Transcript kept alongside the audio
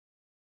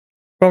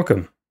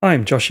Welcome,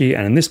 I'm Joshy,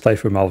 and in this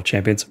playthrough of Marvel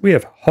Champions, we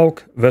have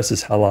Hulk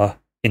versus Hela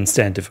in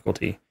stand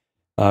difficulty.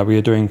 We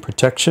are doing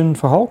protection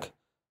for Hulk.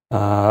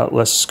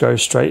 Let's go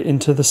straight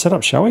into the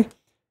setup, shall we?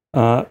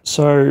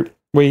 So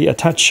we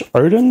attach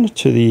Odin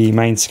to the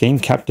main scheme,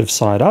 captive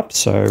side up.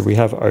 So we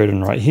have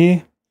Odin right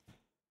here.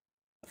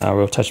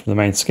 We'll attach him to the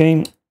main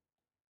scheme.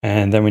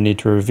 And then we need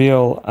to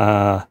reveal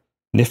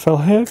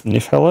Nifhela.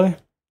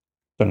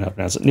 Don't know how to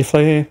pronounce it.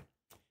 Nifhela.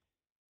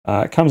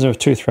 It comes in with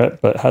 2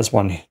 threat, but has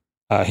 1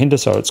 hinder,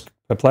 so it's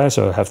per player,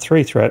 so it'll have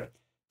 3 threat.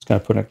 It's going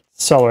to put an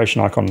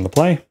acceleration icon into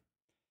play.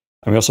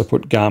 And we also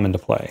put Garm into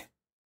play.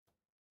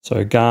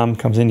 So Garm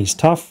comes in, he's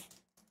tough.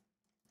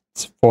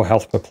 It's 4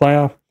 health per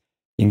player.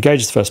 He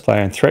engages the first player,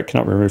 and threat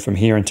cannot be removed from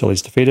here until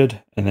he's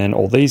defeated. And then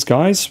all these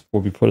guys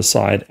will be put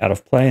aside out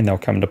of play, and they'll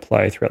come into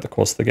play throughout the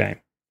course of the game.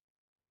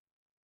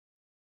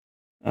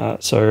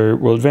 So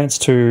we'll advance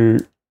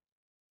to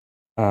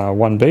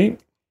 1B.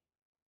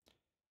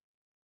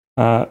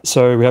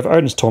 So we have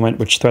Odin's Torment,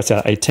 which threats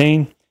out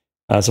 18.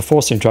 As a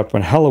force interrupt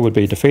when Hela would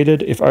be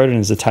defeated. If Odin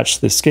is attached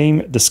to this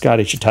scheme,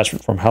 discard each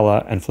attachment from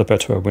Hela and flip her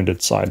to her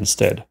wounded side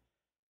instead.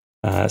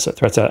 So it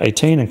threats out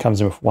 18 and comes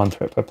in with 1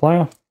 threat per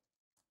player.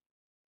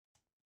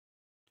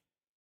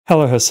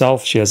 Hela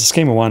herself, she has a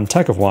scheme of 1,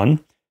 attack of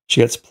 1.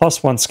 She gets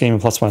 +1 scheme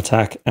and +1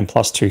 attack and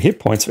 +2 hit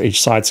points for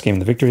each side scheme in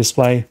the victory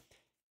display.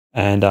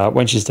 And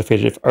when she's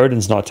defeated, if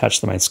Odin's not attached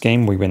to the main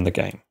scheme, we win the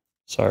game.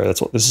 So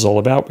that's what this is all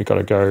about. We've got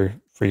to go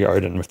free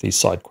Odin with these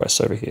side quests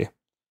over here.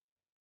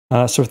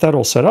 So with that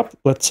all set up,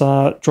 let's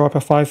draw up a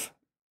 5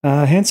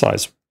 hand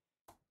size.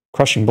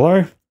 Crushing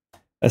Blow,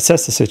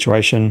 Assess the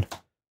Situation,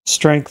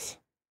 Strength,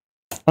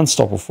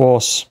 Unstoppable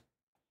Force,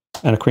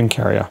 and a Queen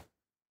Carrier.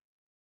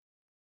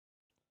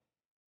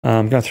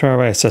 I'm going to throw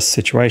away Assess the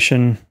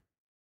Situation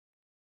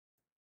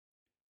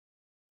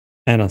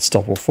and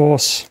Unstoppable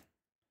Force.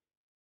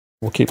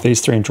 We'll keep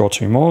these 3 and draw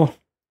 2 more.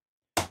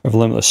 We have a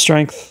Limitless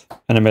Strength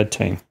and a Med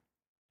Team.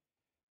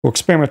 We'll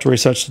experiment to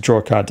research to draw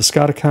a card,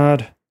 discard a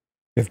card.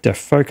 We have Def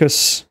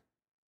Focus.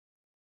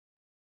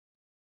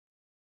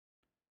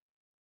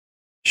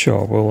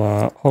 Sure,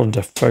 we'll hold in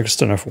Def Focus.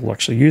 Don't know if we'll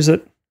actually use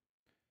it.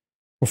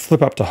 We'll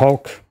flip up to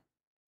Hulk.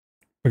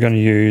 We're going to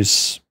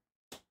use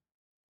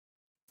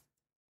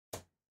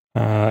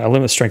a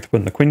Limitless Strength to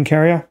put in the Queen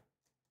Carrier.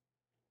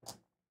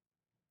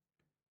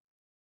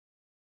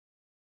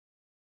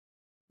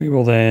 We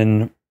will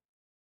then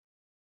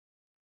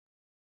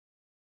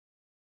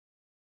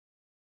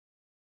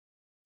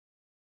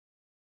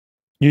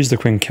use the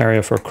Queen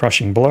Carrier for a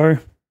Crushing Blow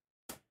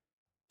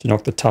to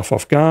knock the tough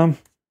off Garm.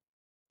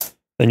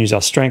 Then use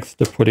our Strength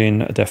to put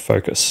in a Def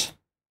Focus.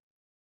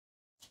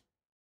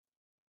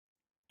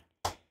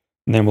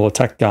 And then we'll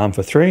attack Garm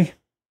for 3.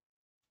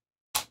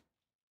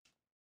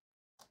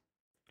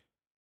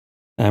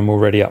 And we'll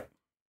ready up.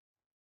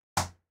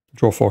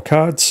 Draw 4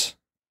 cards.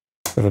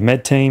 We have a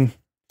Med Team,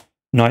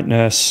 Night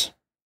Nurse,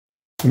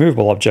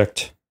 Immovable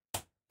Object,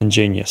 and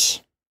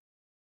Genius.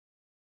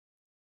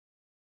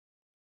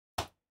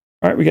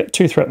 Alright, we get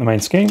 2 threat in the main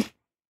scheme.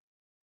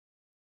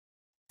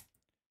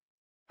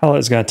 Hela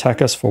is going to attack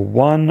us for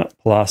 1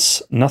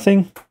 plus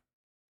nothing.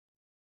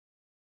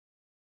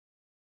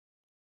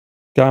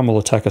 Garm will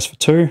attack us for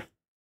 2.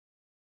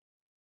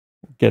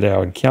 Get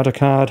our encounter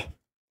card.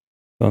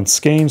 On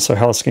scheme, so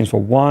Hela schemes for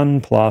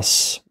 1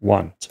 plus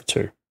 1, so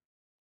 2.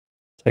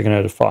 Taking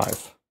her to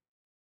 5.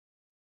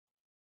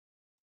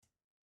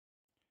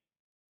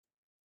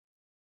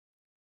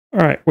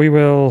 Alright, we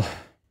will...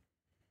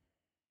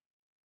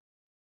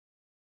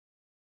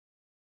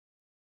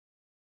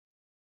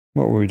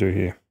 What will we do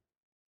here?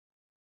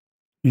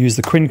 Use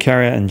the Queen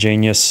Carrier and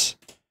Genius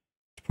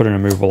to put in a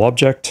movable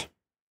object.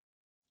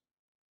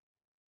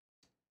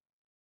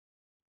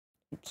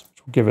 Which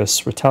will give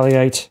us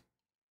Retaliate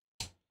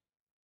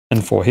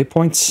and 4 hit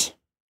points.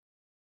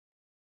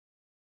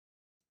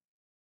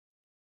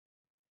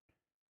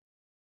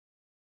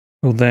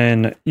 We'll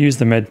then use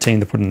the Med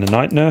Team to put in the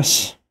Night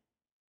Nurse.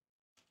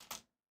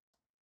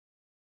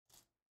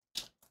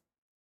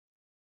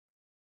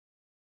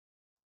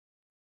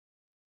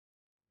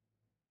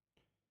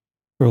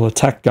 We'll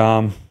attack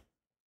Garm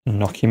and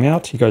knock him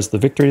out. He goes to the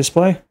victory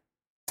display.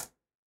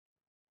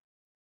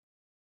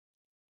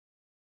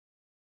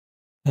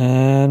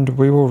 And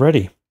we will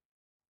ready.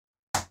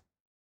 We've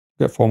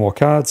got 4 more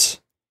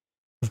cards.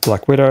 With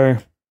Black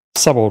Widow,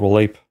 Suborbital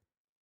Leap,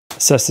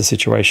 Assess the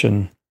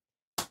Situation,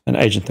 and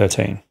Agent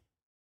 13.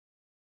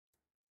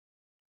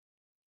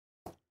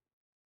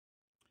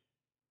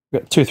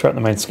 We've got 2 threat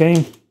in the main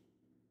scheme.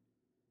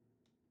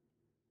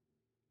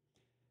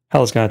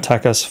 Hela's going to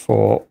attack us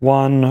for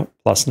 1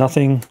 plus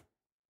nothing.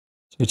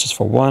 So it's just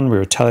for 1. We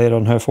retaliate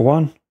on her for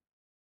 1.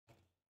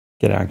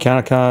 Get our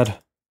encounter card.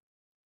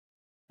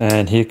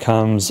 And here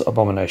comes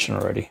Abomination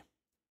already.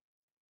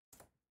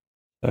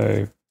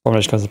 So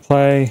Abomination comes into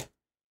play.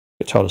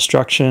 Get Total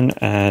Destruction.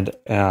 And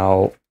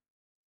our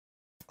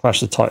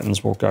Clash of the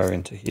Titans will go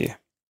into here.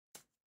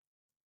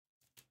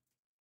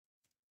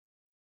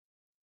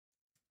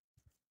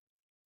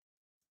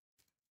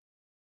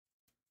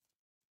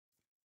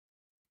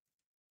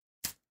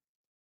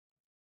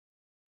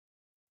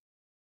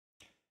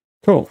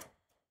 Cool.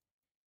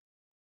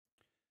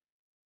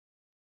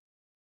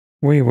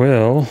 We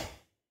will.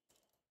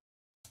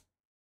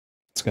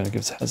 It's going to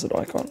give us a hazard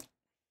icon.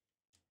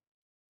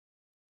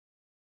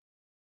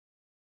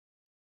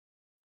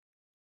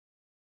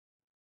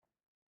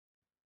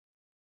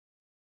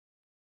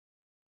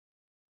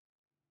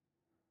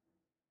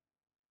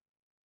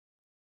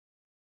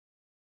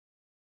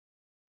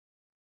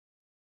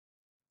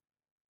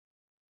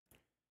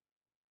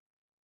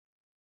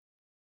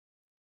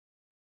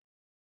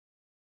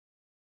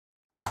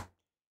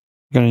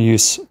 We're going to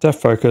use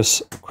Death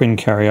Focus, Queen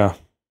Carrier,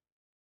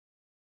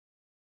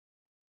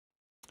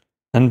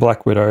 and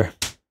Black Widow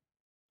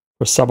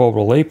for a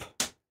suborbital leap.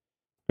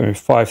 Remove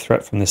 5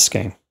 threat from this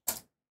scheme.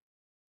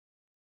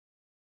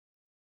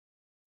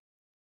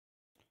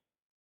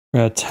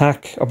 We're going to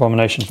attack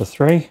Abomination for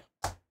 3.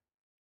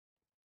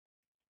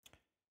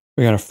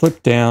 We're going to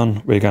flip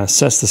down. We're going to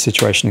assess the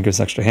situation and give us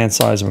extra hand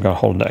size, and we're going to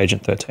hold into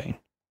Agent 13.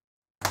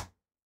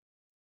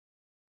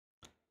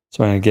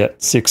 So I'm going to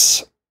get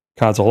 6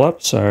 cards all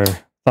up. So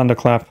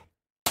Thunderclap,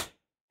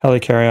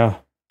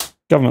 Helicarrier,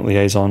 Government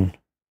Liaison,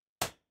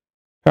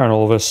 Parent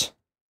Orvis,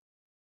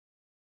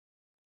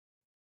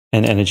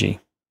 and Energy.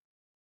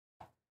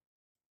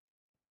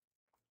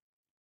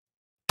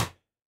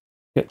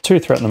 Get 2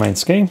 threat in the main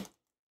scheme.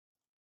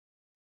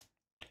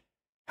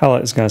 Hela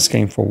is going to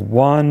scheme for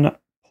 1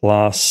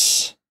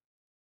 plus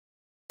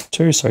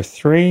 2, so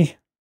 3.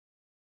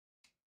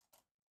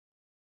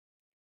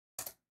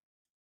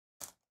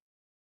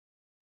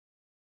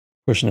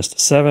 Pushing us to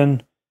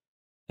 7.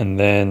 And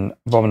then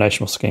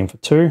Abomination will scheme for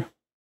 2.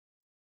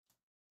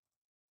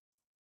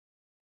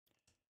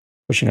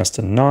 Pushing us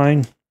to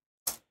 9.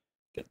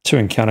 Get 2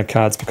 encounter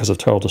cards because of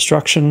Total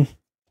Destruction.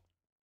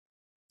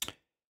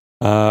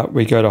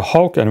 We go to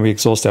Hulk and we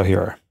exhaust our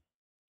hero.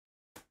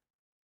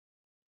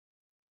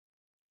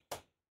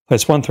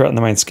 Place 1 threat in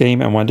the main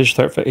scheme and 1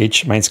 additional threat for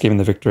each main scheme in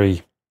the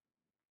victory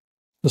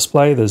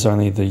display. There's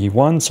only the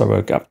 1, so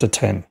we're up to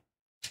 10.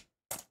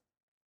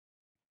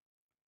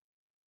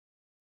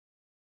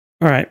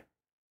 All right.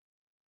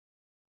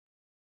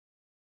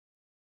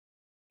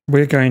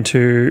 We're going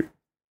to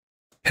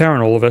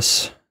parent all of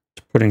us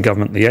to put in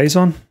Government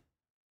Liaison.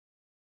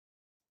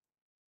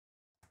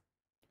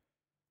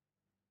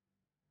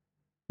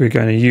 We're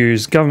going to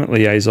use Government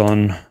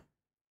Liaison,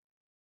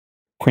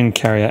 Queen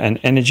Carrier, and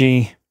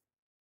Energy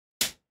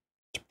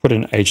to put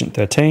in Agent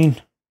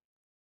 13.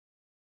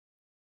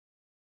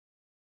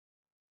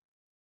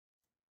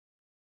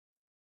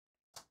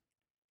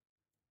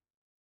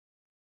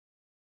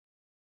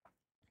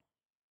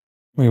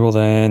 We will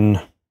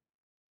then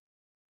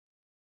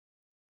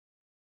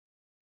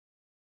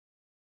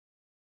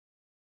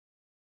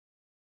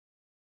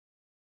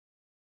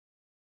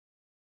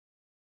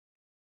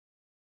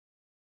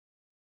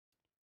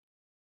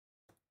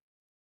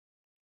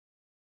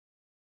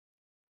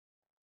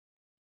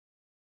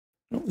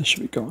oh, this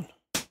should be gone.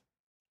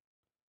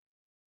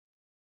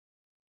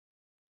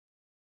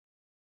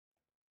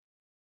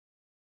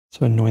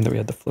 So annoying that we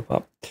had to flip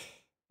up.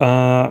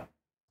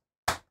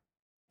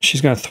 She's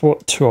going to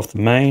thwart 2 off the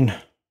main.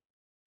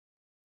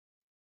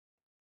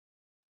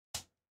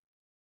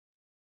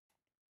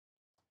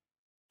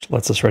 Which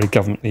lets us ready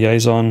Government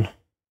Liaison.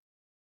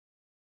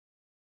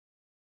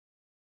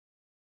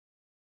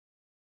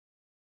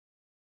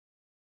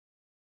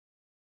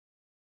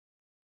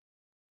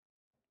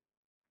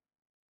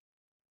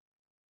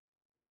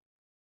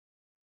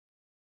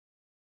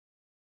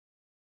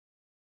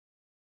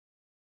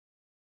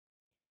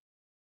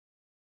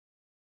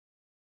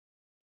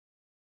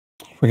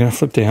 We're going to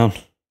flip down.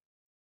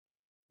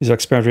 Use our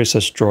experimental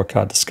research, draw a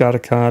card, discard a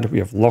card. We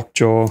have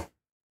Lockjaw.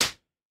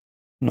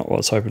 Not what I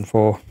was hoping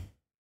for.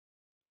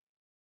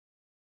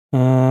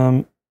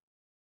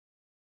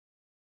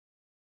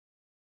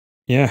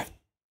 Yeah.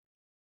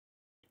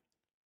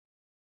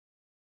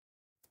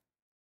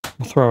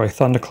 We'll throw away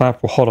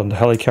Thunderclap. We'll hold on to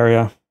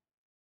Helicarrier.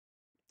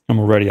 And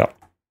we'll ready up.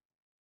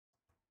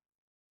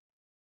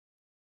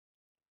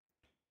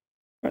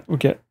 Right, we'll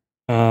get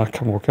a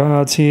couple more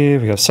cards here.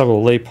 We have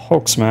Suborbital Leap,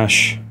 Hulk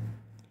Smash,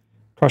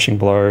 Crushing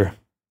Blow,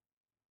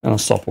 and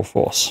Unstoppable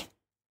Force.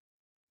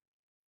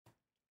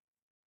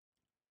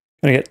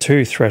 Going to get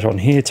 2 threat on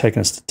here, taking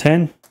us to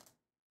 10.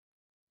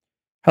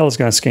 Hela's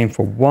going to scheme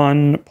for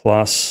 1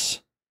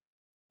 plus,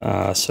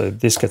 so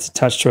this gets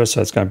attached to us,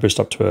 so it's going to boost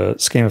up to a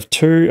scheme of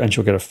 2, and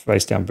she'll get a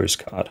face down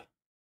boost card.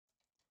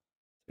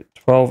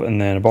 12,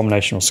 and then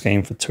Abomination will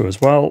scheme for 2 as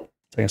well,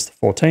 taking us to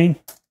 14.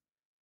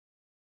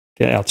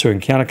 Get our 2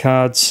 encounter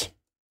cards.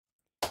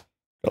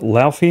 Got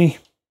Laufey,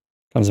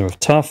 comes in with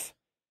Tough.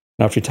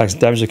 Now if he takes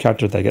damage to the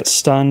character, they get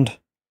stunned.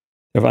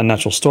 We have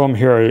Unnatural Storm.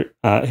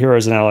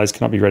 Heroes and allies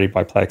cannot be readied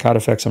by player card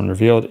effects when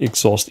revealed.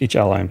 Exhaust each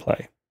ally in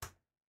play.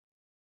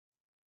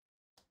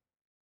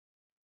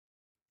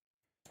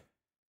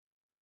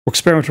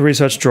 Experimental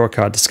Research, draw a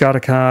card, discard a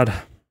card.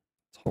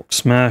 Hulk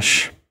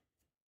Smash.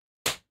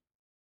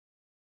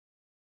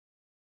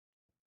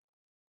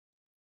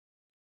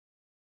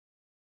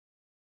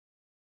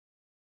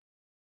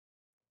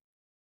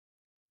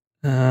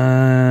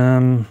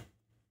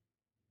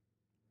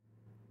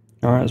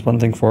 All right, there's one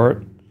thing for it.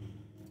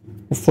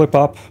 We'll flip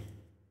up.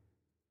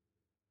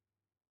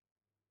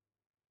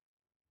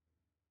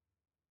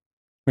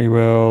 We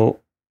will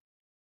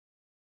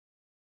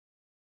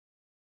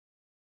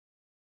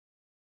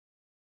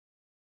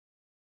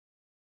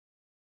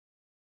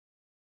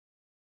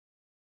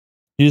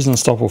use an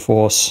unstoppable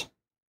force.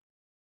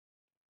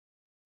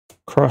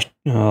 Crush,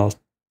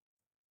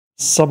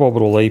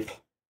 suborbital leap,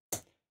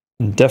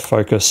 and def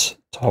focus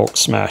to Hulk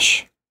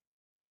smash.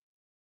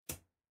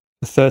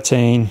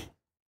 13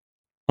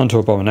 onto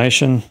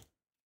Abomination.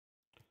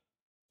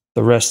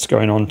 The rest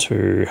going on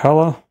to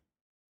Hela,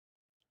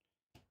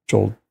 which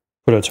will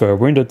put her to her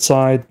wounded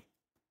side.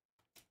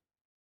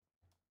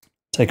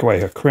 Take away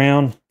her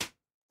crown.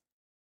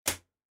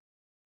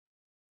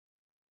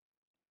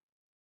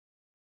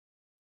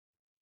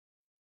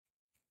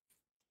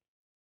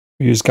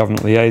 Use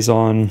Government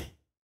Liaison,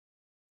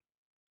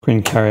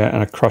 Queen Carrier,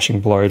 and a Crushing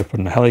Blow to put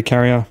in a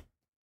Helicarrier.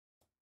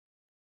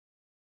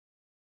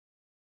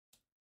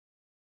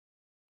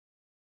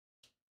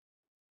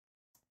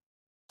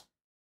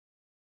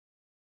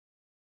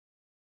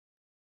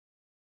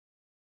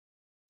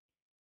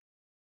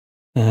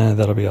 And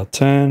that'll be our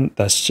turn.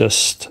 That's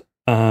just,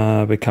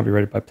 we can't be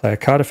ready by player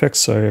card effects,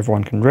 so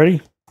everyone can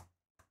ready.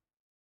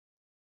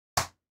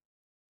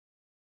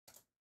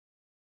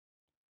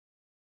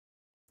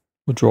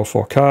 We'll draw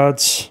 4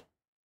 cards.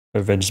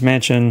 Avengers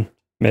Mansion,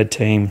 Med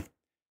Team,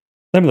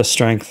 Limitless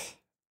Strength,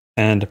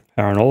 and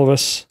Power on All of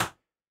Us.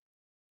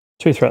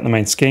 2 throughout the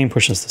main scheme,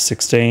 pushes to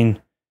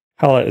 16.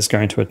 Hela is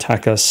going to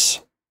attack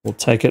us. We'll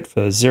take it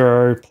for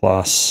 0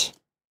 plus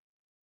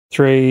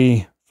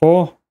 3,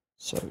 4.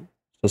 So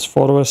does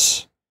 4 to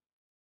us.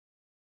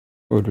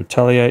 We would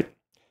retaliate.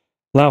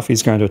 Laufey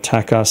is going to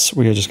attack us.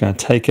 We are just going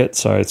to take it,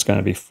 so it's going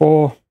to be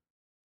 4.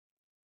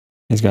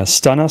 He's going to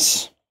stun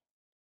us.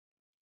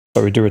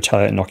 But we do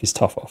retaliate and knock his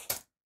tough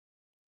off.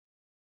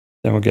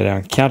 Then we'll get our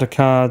encounter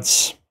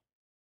cards.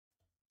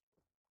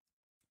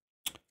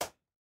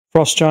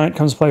 Frost Giant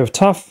comes to play with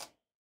tough.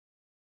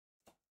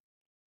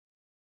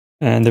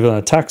 And the villain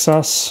attacks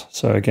us.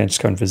 So again,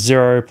 just going for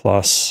 0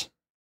 plus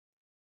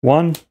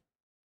 1.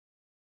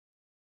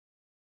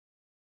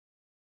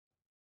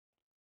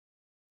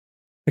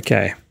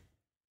 Okay.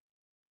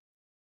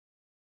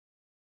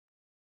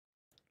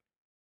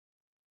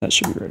 That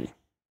should be ready.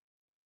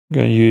 I'm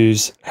going to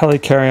use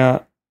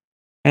Helicarrier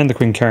and the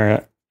Queen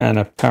Carrier and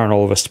a Power on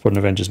All of Us to put in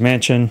Avengers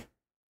Mansion.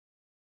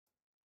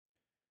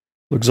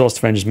 We'll exhaust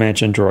Avengers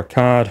Mansion, draw a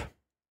card.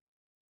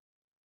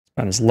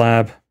 Banner's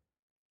Lab.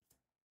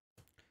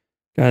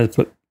 Going to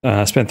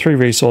put, spend 3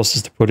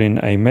 resources to put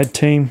in a Med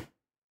Team.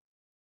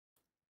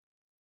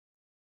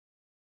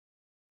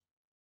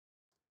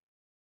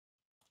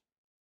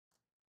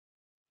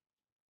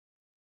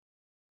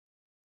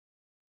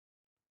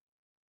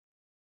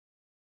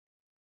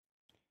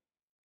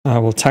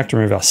 We'll attack to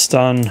remove our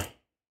stun.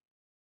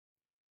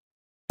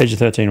 Page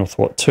 13 will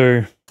thwart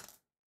 2.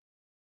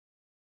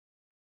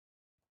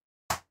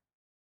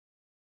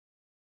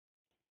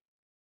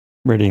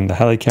 Readying the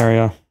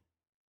Helicarrier.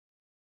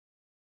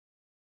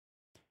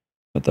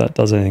 But that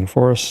does anything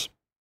for us.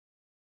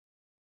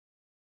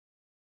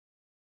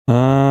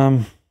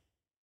 And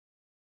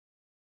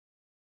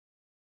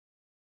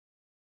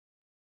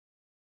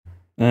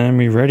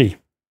we're ready.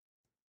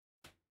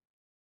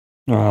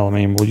 Well, I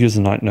mean, we'll use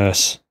the Night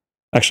Nurse.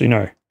 Actually,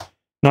 no.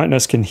 Night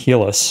Nurse can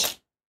heal us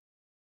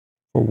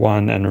for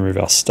 1 and remove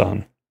our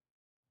stun.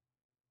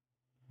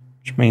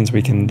 Which means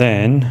we can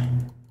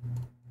then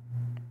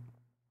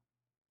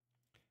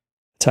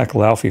attack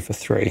Laufey for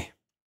 3.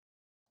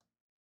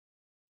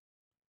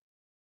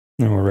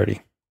 And we're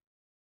ready.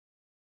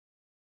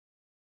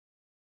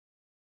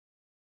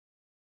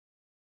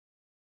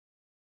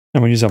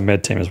 And we'll use our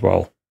Med Team as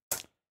well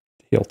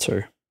to heal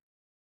 2.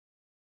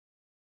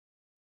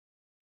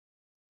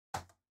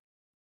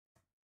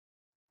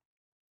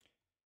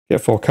 Get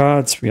 4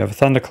 cards. We have a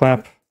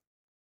Thunderclap,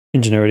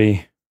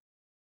 Ingenuity,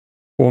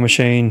 War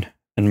Machine,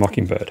 and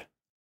Mockingbird.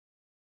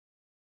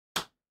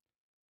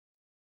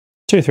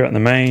 2 throughout the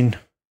main.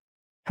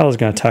 Hela's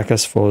going to attack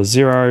us for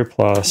 0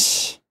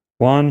 plus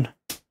 1.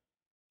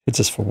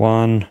 Hits us for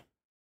 1.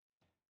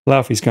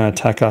 Laufey's going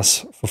to attack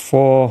us for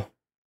 4.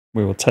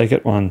 We will take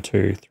it. 1,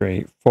 2,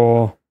 3,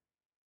 4.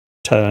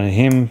 Tell on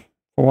him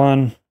for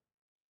 1.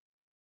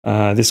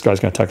 This guy's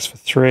going to attack us for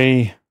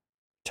 3.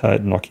 Tell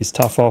it, knock his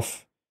tough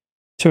off.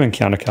 2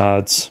 encounter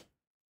cards.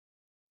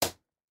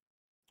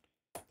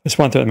 There's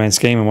 1 throughout the main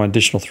scheme and 1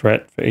 additional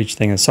threat for each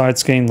thing in the side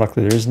scheme.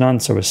 Luckily there is none,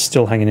 so we're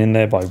still hanging in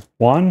there by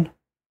 1.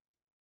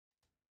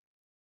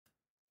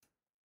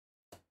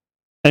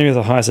 Enemy with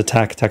the highest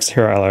attack attacks the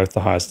hero ally with the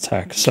highest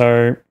attack.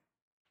 So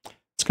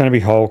it's going to be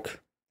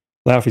Hulk.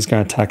 Laufey's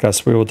going to attack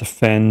us. We will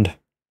defend.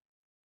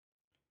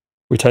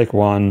 We take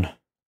 1.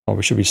 Oh,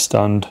 we should be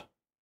stunned.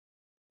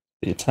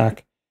 The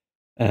attack.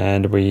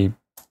 And we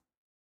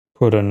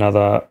put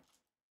another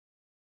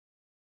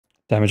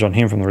damage on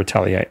him from the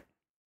retaliate.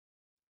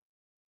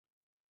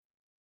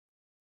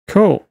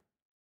 Cool.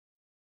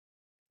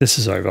 This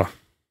is over.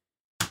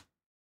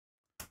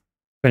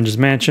 Avengers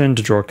Mansion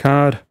to draw a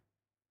card.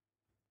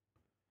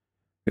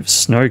 We have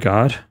Snow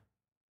Guard. Can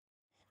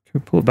we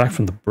pull it back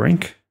from the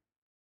brink?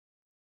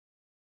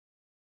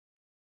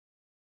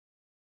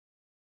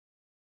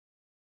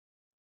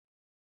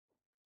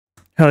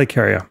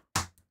 Helicarrier.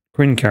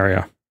 Queen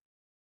Carrier.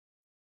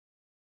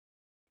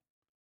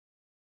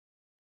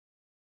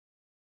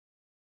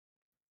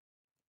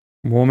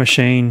 War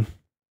Machine.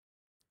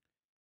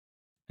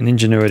 And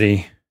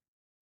Ingenuity.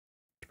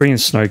 To bring in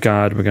Snow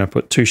Guard, we're going to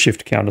put 2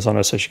 shift counters on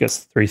her so she gets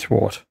 3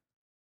 thwart.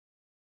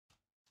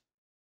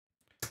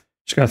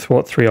 She's going to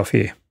thwart 3 off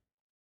here.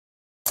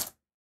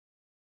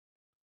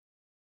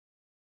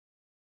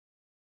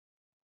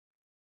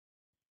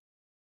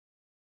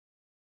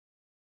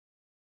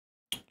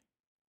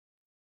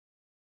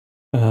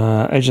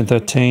 Agent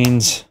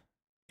 13's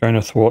going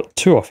to thwart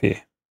 2 off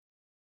here.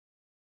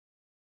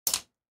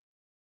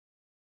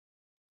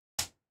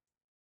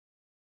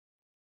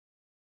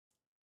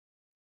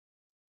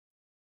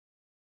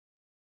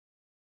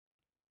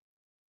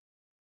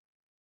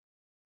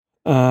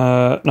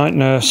 Night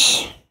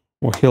Nurse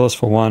will heal us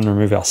for 1,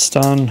 remove our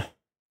stun.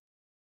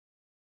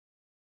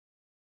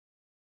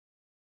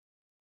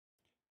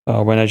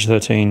 When Agent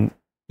 13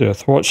 do a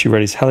thwart, she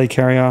readies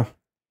Helicarrier.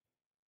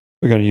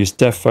 We're going to use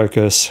Death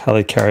Focus,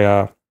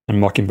 Helicarrier, and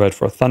Mockingbird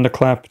for a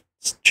Thunderclap.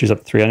 Choose up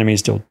to 3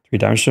 enemies, deal 3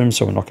 damage to them,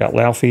 so we'll knock out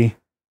Laufey.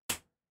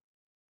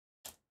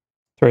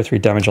 Throw 3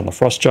 damage on the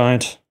Frost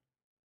Giant.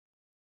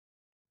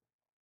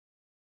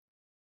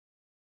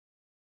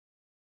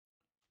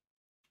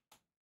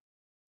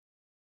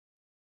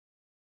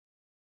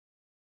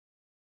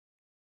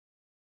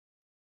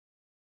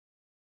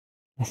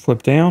 We'll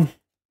flip down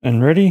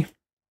and ready.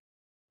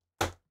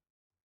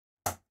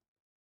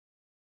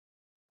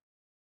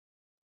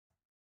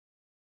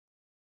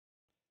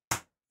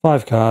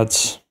 5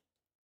 cards.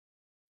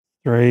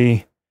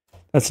 3.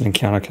 That's an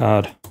encounter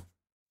card.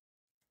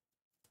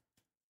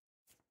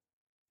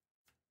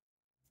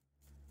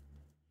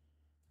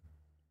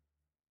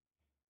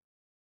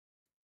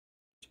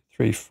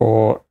 3,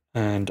 4,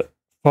 and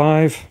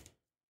 5.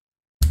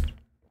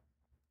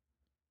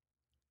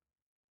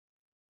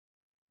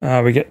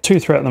 We get 2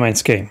 throughout the main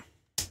scheme.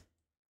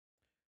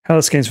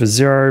 Hela schemes for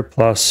 0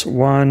 plus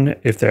 1.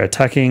 If they're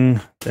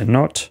attacking, they're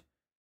not.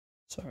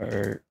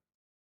 So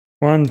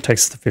 1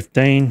 takes us to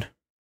 15.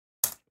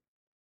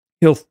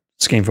 Heal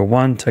scheme for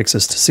 1 takes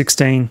us to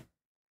 16.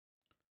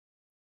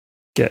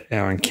 Get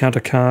our encounter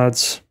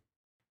cards.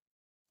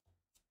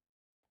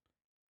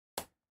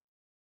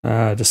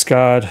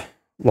 Discard.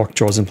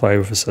 Lockjaw's in play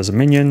with us as a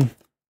minion.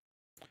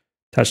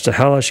 Attached to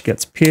Hela, she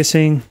gets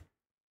piercing.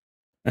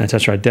 And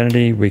attach her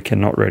identity, we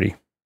cannot ready.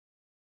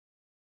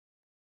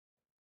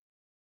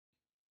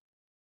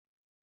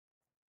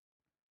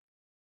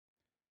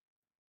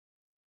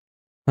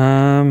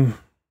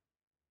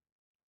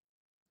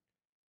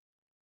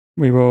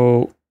 We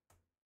will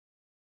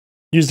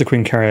use the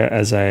Queen Carrier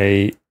as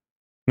a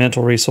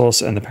mental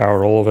resource and the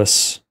Power All of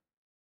Us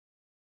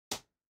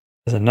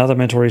as another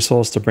mental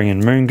resource to bring in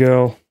Moon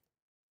Girl.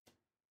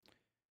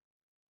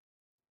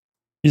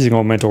 Using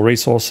all mental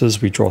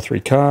resources, we draw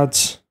 3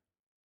 cards.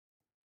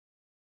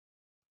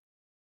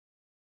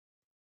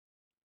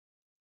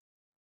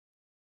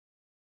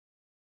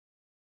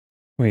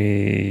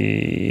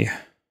 We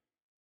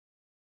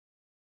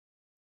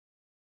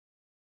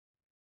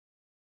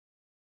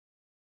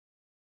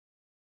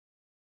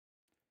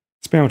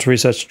experimental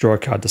research, draw a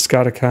card,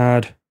 discard a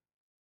card.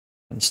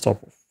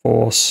 Unstoppable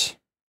Force.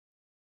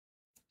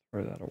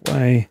 Throw that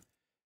away.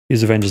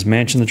 Use Avengers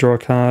Mansion to draw a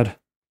card.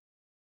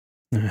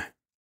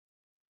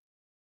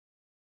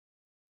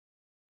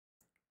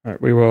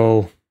 Alright, we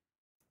will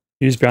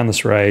use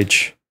Boundless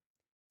Rage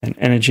and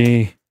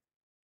Energy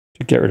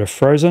to get rid of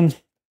Frozen.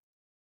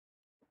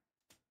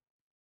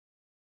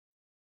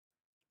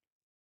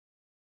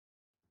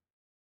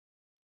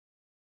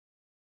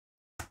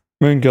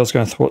 Moon Girl's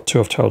going to thwart 2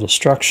 of Total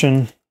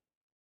Destruction.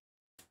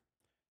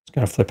 It's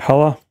going to flip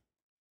Hela.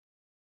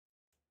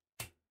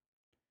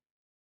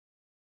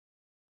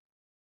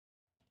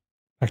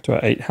 Back to our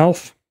 8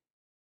 health.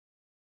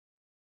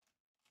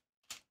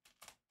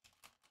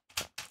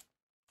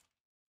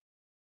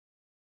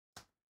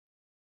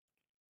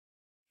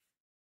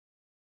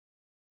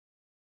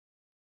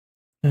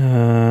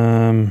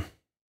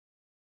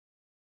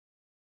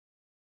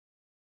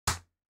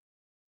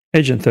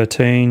 Agent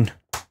 13.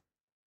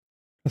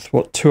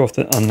 Thwart 2 of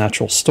the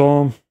Unnatural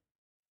Storm.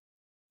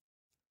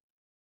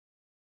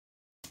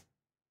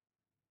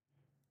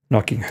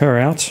 Knocking her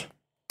out.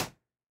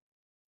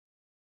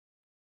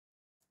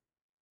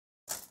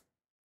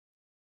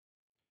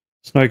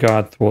 Snow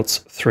Guard thwarts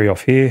 3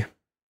 off here.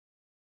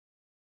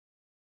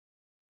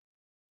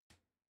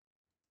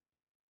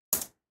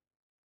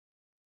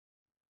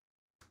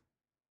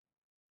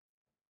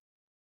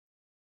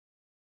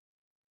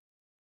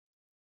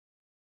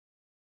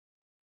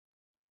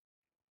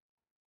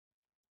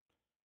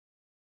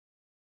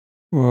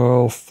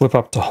 We'll flip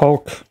up to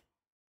Hulk.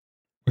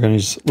 We're going to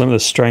use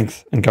Limitless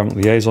Strength and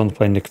Government Liaison to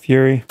play Nick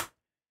Fury.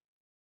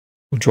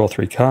 We'll draw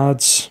 3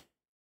 cards.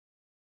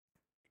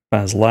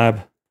 Baz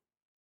Lab,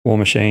 War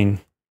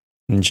Machine,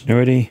 and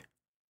Ingenuity.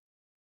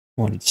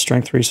 Wanted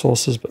strength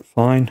resources, but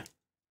fine.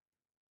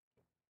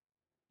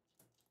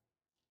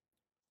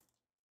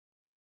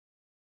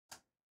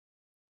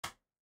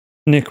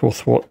 Nick will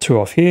thwart 2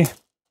 off here.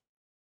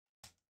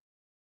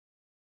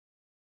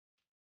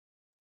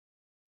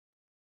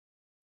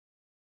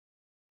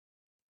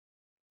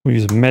 We'll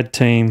use a med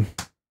team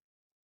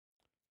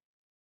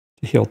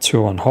to heal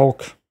 2 on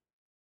Hulk.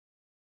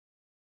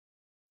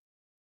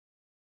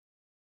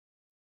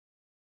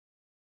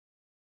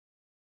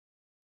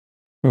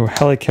 We'll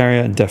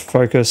helicarrier and def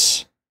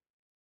focus.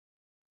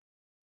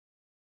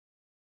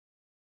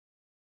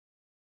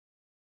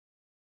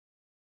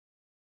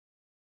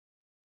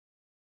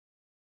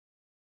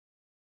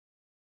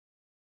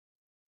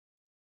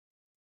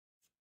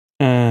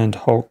 And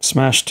Hulk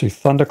smash to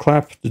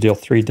thunderclap to deal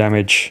 3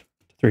 damage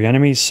to 3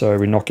 enemies. So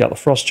we knock out the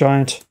frost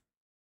giant.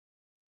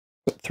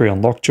 Put 3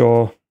 on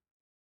Lockjaw.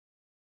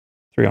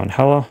 3 on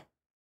Hela.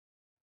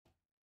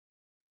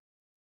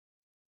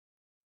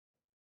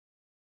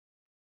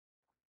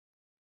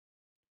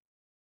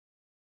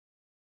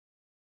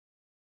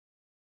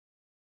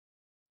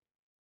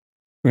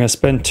 We're going to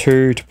spend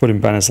 2 to put in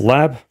Banner's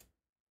lab.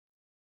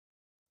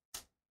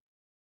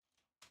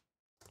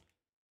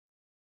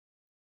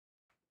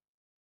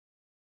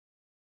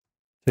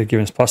 To give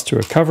us +2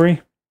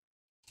 recovery.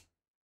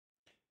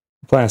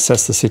 The player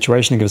assess the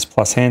situation and gives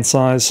plus hand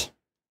size.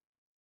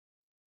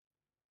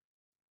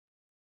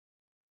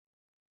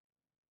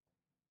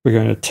 We're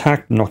going to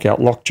attack, knock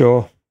out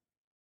Lockjaw.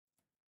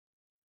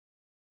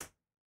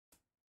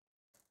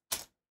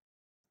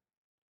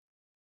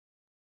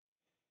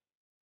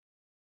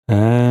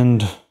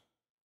 And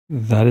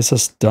that is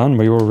us done.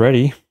 We were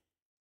ready.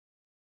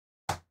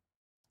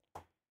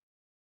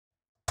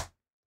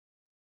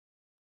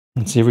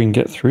 Let's see if we can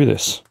get through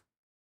this.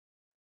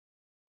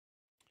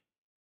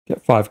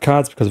 Get 5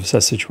 cards because of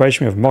assess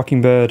situation. We have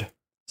Mockingbird,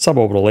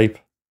 Suborbital Leap,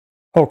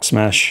 Hulk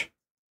Smash,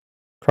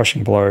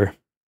 Crushing Blow,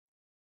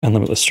 and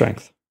Limitless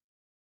Strength.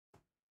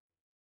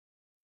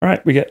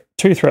 Alright, we get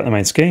 2 throughout the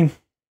main scheme.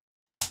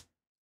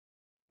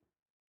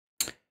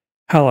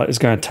 Hela is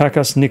going to attack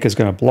us. Nick is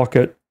going to block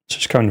it.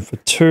 She's coming for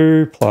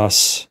 2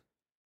 plus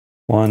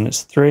 1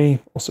 is 3.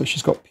 Also,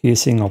 she's got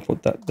piercing. I'll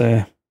put that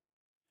there.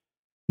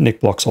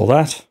 Nick blocks all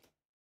that.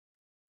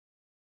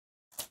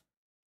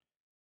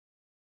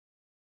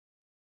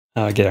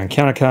 Get our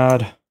encounter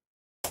card.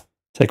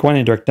 Take 1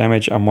 indirect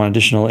damage and 1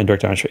 additional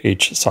indirect damage for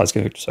each side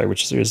scheme victory, so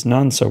which there is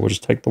none, so we'll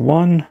just take the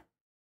 1.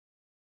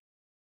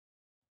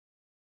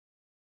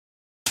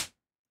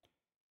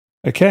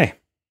 Okay.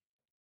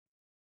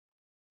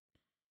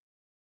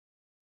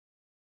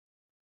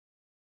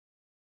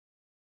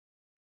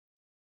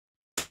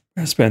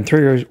 I'm going to spend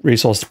 3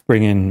 resources to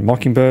bring in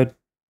Mockingbird.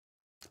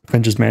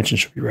 Avengers Mansion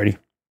should be ready.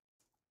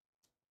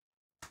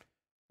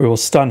 We will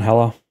stun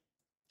Hela.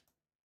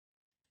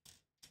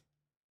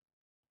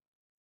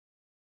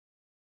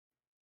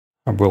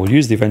 And we'll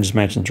use the Avengers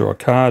Mansion to draw a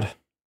card.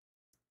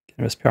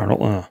 Give us power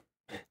and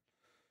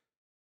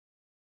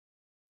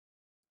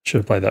should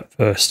have played that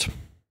first.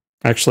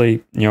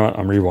 Actually, you know what?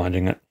 I'm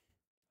rewinding it.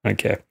 I don't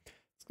care.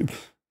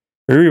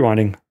 We're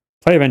rewinding.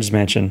 Play Avengers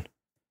Mansion.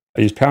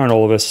 I use Power and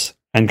All of Us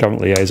and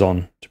Government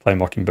Liaison to play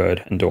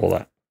Mockingbird and do all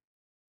that.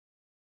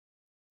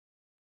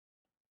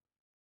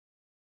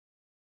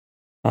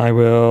 I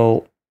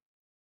will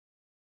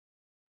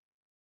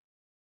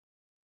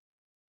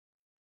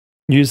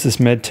use this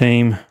med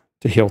team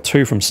to heal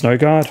 2 from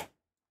Snowguard.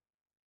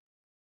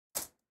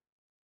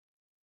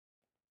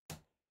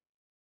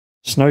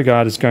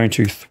 Snowguard is going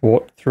to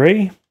thwart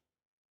 3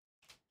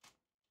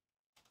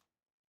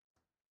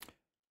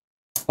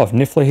 of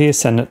Niffler here,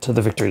 send it to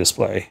the victory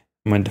display.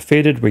 And when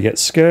defeated, we get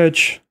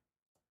Scourge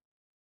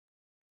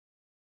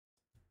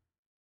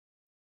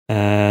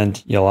and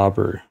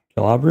Yalabru.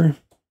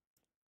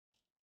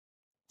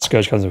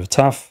 Scourge comes with a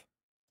tough.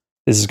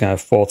 This is going to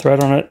have 4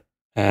 threat on it,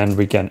 and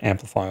we get an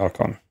amplify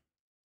icon.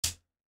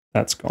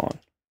 That's gone.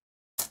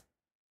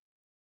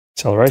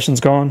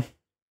 Acceleration's gone.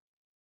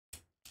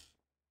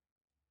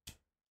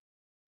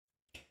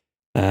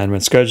 And when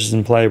Scourge is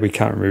in play, we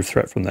can't remove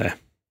threat from there.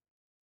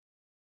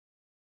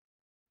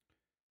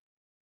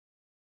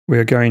 We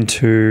are going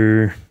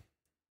to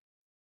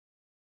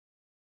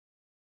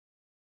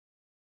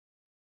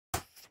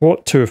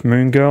thwart 2 of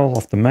Moon Girl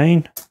off the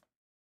main,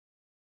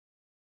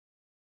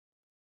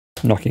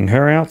 knocking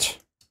her out.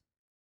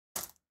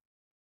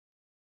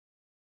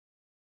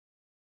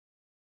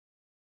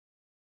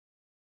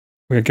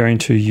 We're going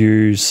to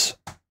use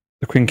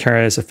the Queen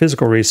Carrier as a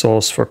physical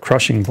resource for a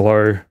Crushing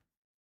Blow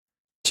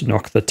to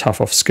knock the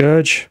tough off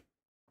Scourge.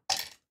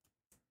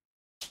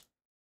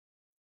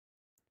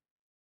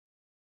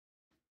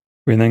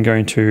 We're then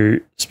going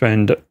to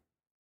spend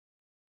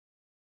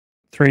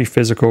 3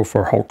 physical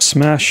for Hulk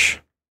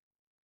Smash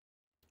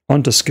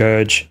onto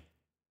Scourge,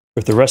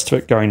 with the rest of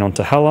it going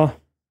onto Hela.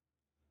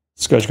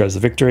 Scourge goes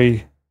to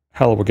victory.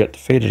 Hela will get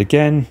defeated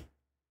again,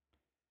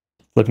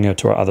 flipping her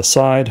to our other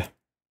side,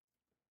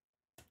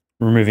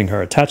 removing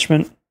her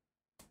attachment.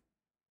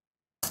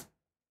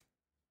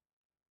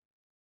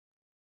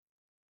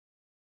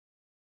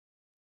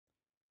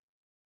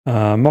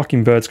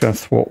 Mockingbird's going to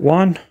thwart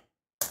one.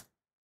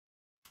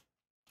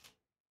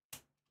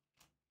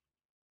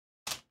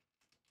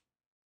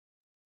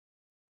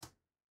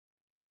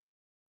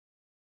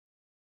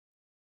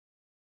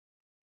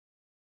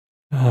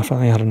 If I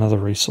only had another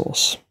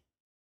resource.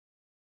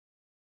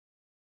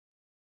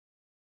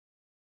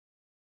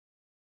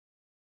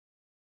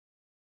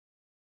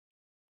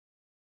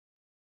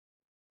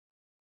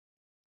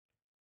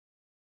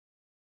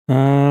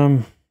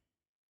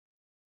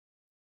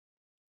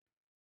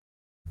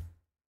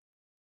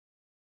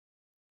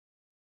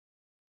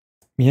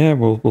 Yeah,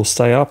 we'll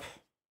stay up.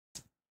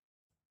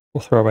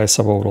 We'll throw away a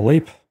suborbital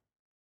leap.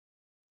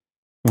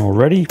 All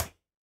ready.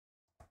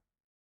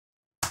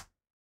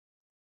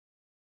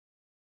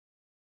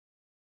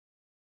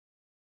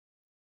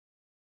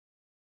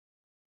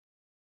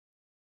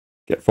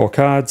 Get 4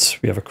 cards.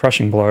 We have a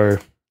Crushing Blow,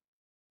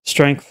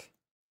 Strength,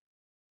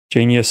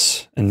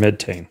 Genius, and Med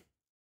Team.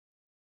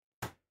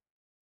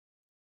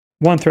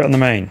 1 threat on the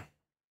main.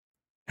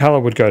 Hela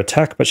would go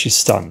attack, but she's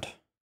stunned.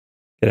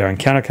 Get our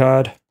encounter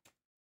card.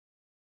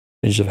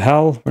 Image of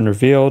Hell, when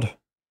revealed.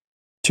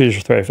 2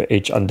 additional threat for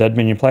each undead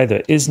minion play.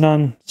 There is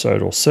none, so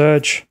it'll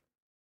surge.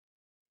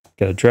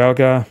 Get a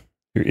Draugr,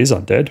 who is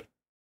undead.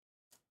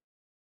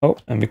 Oh,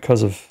 and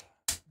because of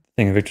the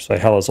thing in Victor's Way,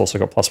 Hela's also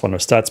got +1 to her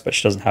stats, but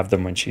she doesn't have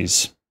them when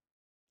she's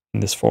in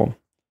this form.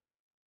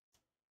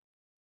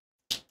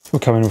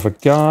 We'll come in with a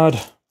guard.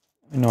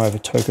 I know I have a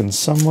token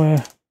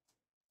somewhere.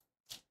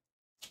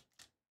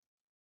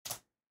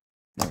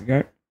 There we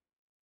go.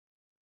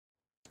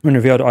 When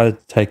revealed, either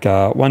take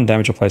 1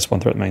 damage or place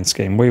 1 threat main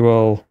scheme. We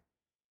will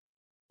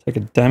take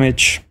a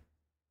damage.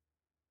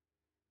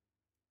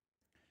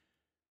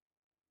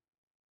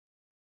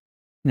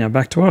 Now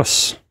back to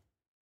us.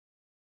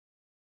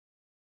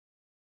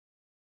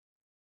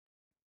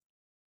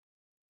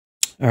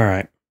 All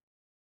right.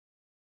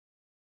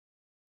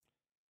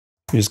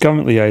 Use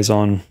Government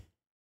Liaison.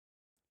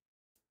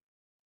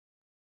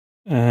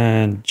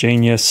 And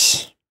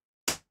Genius.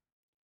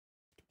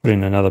 Put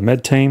in another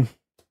Med Team.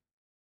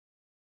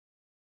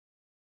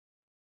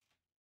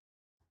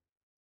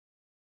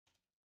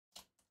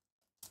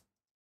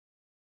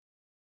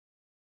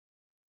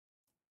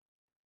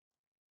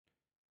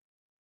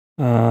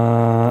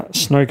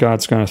 Snow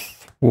Guard's going to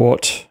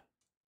thwart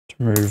to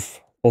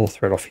move all the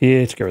threat off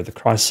here to get rid of the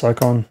Crisis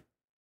Icon.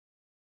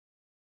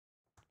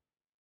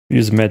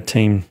 Use the Med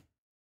Team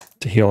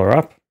to heal her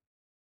up.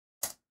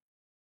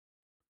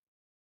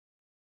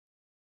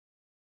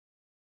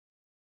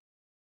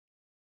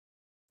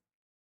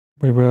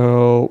 We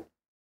will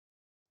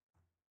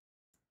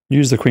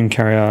use the Queen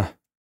Carrier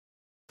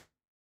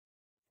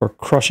for a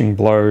Crushing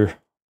Blow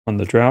on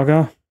the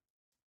Draugr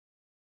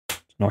to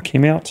knock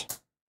him out.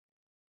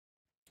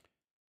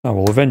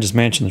 We'll Avengers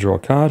Mansion to draw a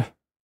card.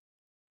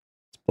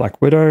 It's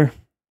Black Widow.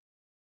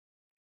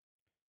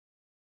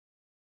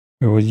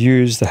 We will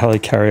use the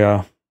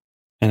Helicarrier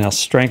and our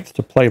Strength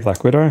to play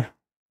Black Widow.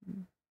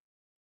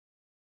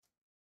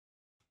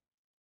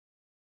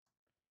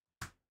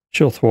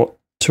 She'll thwart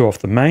 2 off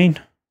the main.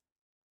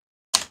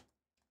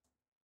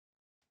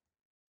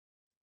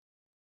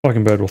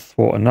 Mockingbird will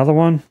thwart another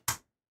one.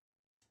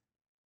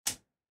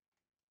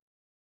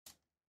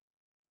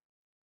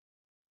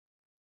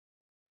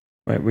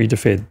 Wait, we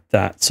defeated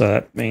that, so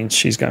that means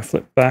she's going to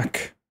flip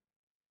back.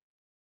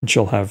 And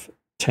she'll have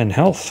 10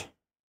 health.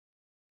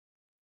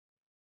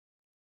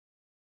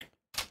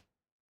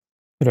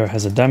 Widow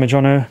has a damage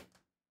on her.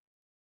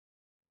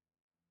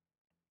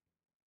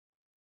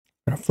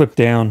 Going to flip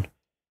down.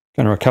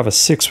 Going to recover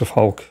 6 with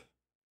Hulk.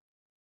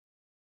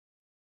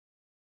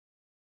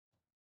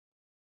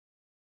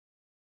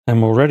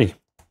 And we're ready.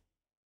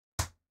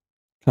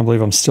 Can't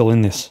believe I'm still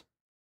in this.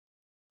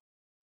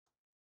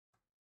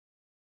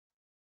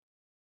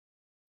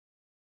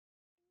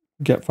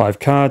 Get 5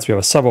 cards. We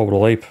have a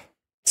suborbital leap.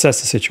 Assess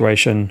the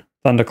situation.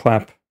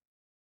 Thunderclap.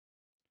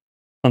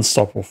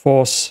 Unstoppable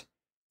Force.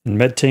 And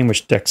Med Team,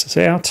 which decks us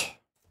out.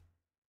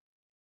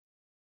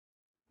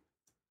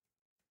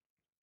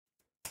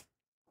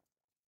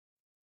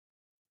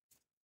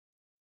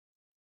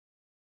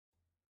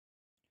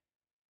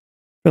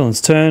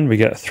 Villain's turn. We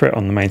get a threat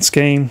on the main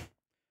scheme.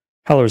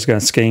 Hela is going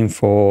to scheme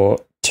for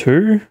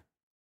 2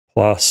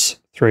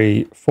 plus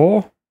 3,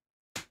 4.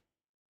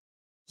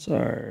 So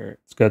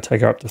it's going to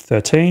take her up to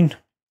 13.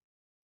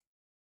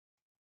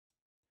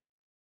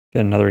 Get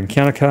another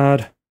encounter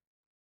card.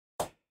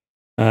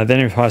 Then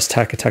if highest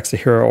attack attacks the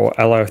hero or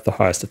ally with the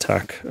highest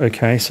attack.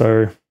 Okay,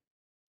 so I'm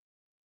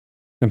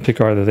going to pick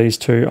either of these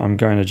 2. I'm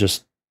going to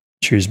just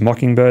choose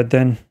Mockingbird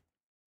then.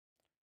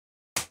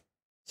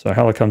 So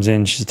Hela comes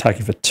in, she's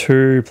attacking for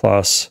 2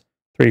 plus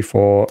 3,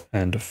 4,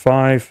 and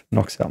 5.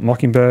 Knocks out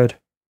Mockingbird.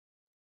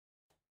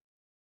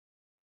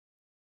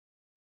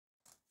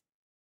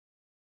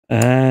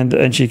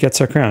 And she gets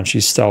her crown.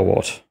 She's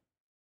Stalwart.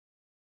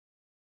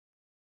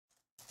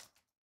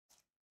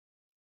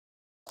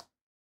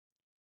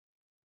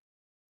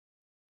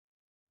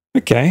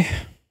 Okay.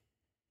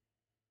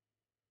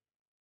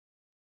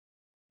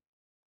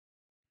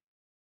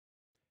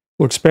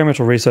 We'll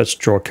experimental research,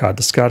 draw a card,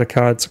 discard a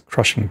card. It's a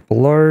crushing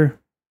blow.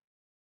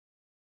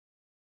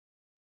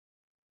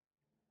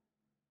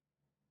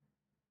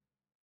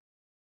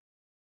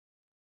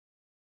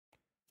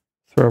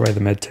 Throw away the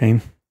med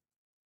team.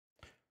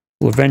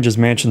 We'll Avengers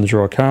Mansion to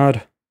draw a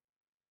card.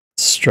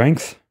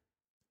 Strength.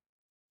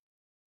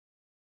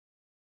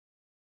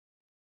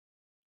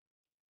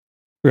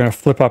 We're going to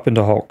flip up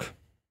into Hulk.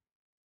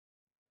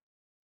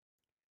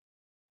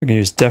 We're going to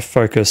use Def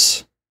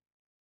Focus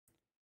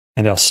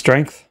and our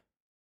Strength.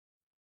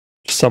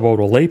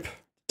 Suborbital Leap.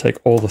 Take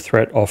all the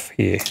threat off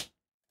here.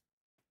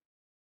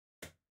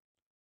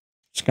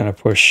 Just going to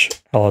push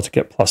Hela to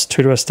get +2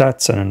 to her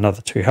stats and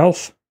another 2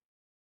 health.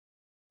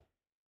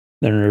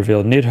 Then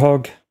reveal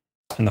Nidhogg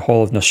and the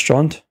Hall of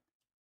Nostrand.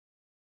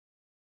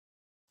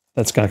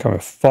 That's going to come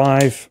with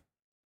 5.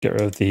 Get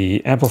rid of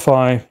the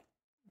Amplify.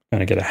 Going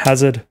to get a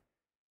Hazard.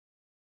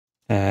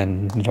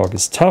 And Nidhogg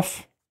is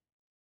tough.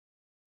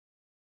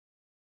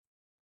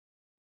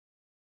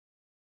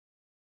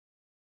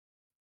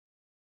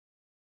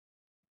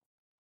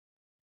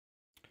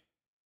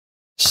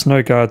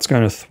 Snow Guard's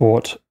going to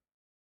thwart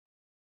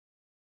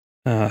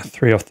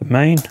 3 off the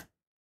main.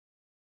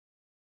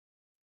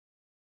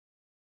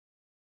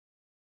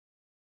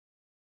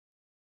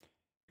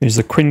 Use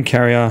the Quinn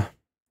Carrier,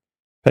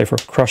 pay for a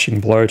crushing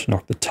blow to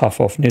knock the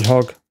tough off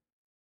Nidhogg.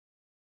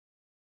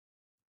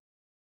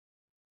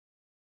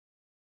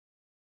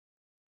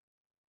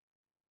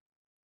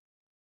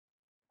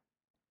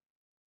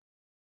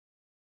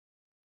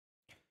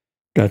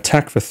 Going to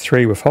attack for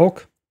 3 with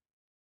Hulk.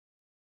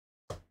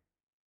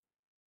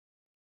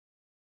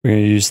 We're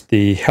going to use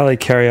the Heli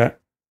Carrier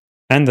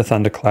and the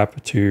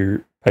Thunderclap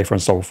to pay for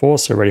Unstoppable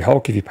Force. So ready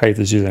Hulk, if you pay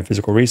this using our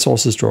physical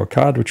resources, draw a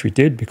card, which we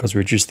did because we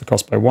reduced the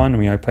cost by 1 and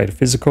we only paid a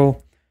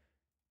physical.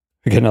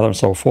 We get another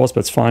Unstoppable Force,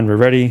 but it's fine, we're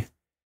ready.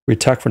 We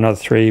attack for another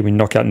 3, we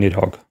knock out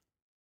Nidhogg.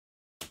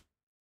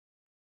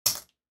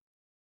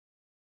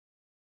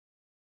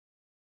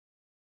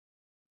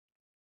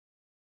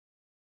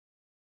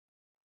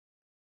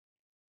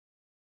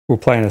 We'll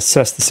play and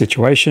assess the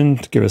situation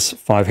to give us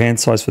 5 hand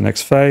size for the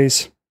next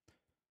phase.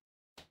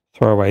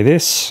 Throw away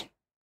this.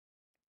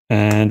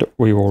 And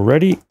we will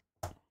ready.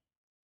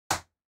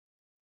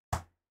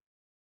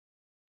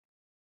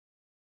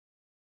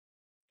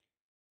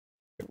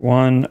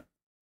 One,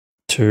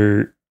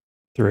 2,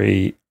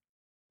 3,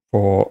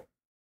 4,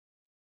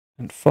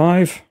 and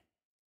 5.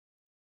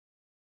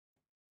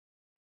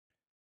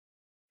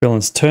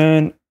 Villain's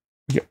turn.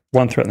 We get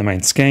 1 threat in the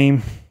main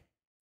scheme.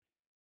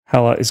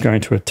 Hela is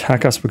going to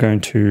attack us. We're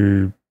going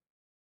to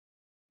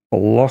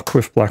block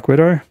with Black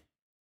Widow.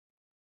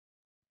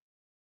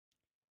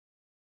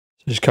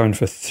 So just coming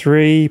for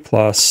 3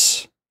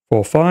 plus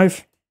 4,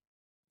 5.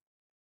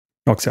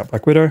 Knocks out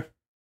Black Widow.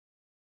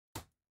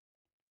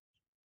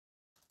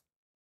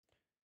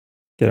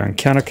 Get our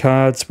encounter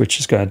cards, which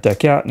is going to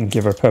deck out and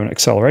give her permanent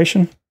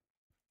acceleration.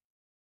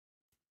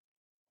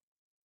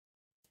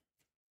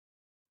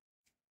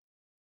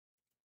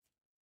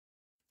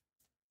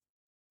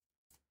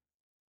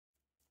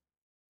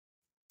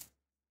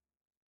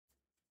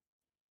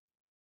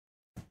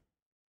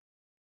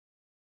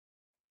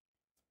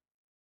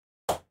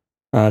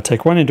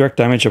 Take 1 indirect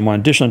damage and 1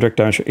 additional direct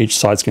damage for each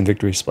side skin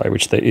victory display,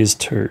 which there is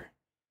 2.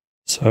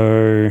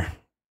 So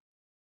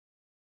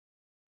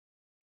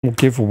we'll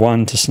give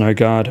 1 to Snow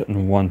Guard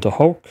and 1 to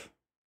Hulk.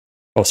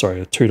 Oh,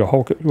 sorry, 2 to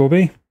Hulk it will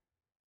be.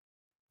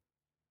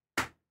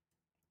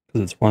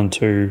 Because it's 1,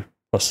 2,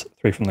 plus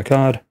 3 from the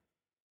card.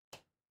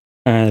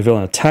 And the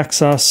villain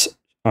attacks us.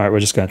 All right, we're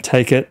just going to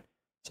take it.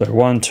 So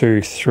 1,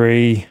 2,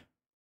 3,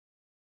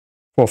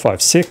 4,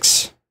 5,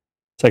 6.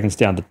 Taking us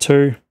down to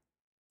 2.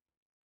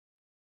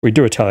 We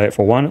do retaliate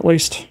for 1 at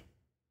least.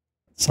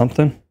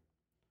 Something.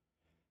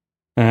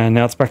 And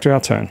now it's back to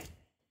our turn.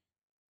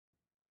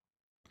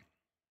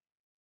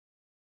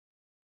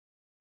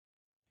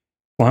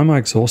 Why am I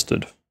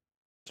exhausted?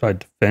 Did I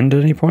defend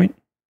at any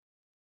point?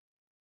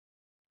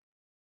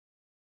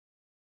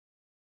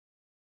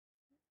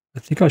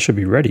 I think I should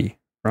be ready,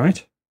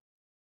 right?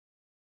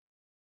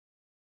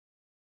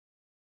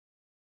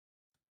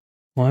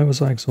 Why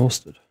was I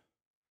exhausted?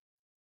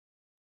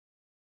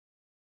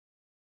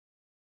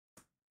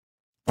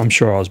 I'm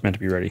sure I was meant to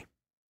be ready.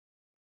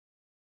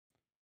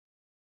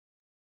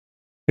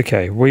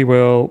 Okay, we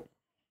will...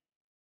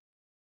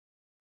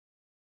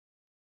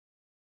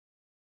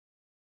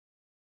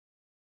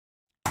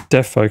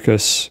 Def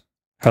Focus,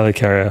 Heli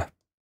Carrier,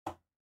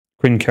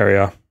 Quinn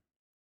Carrier,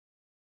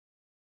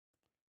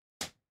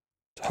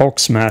 Hulk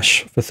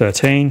Smash for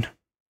 13.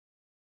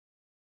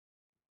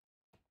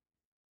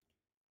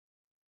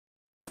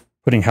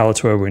 Putting Hela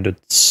to her wounded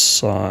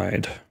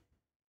side.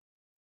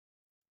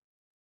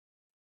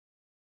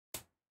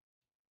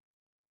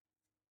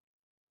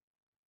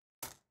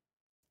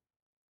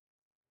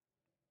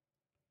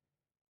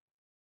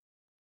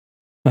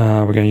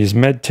 We're going to use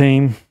Med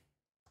Team.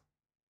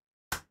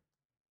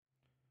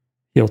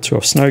 Heal 2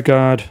 off Snow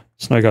Guard.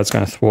 Snow Guard's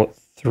going to thwart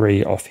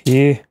 3 off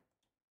here.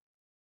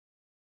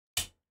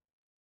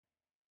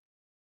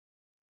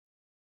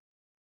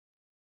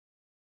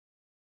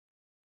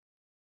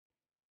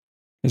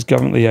 His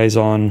government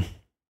liaison,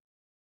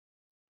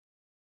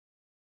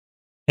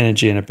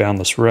 energy and a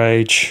boundless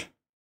rage.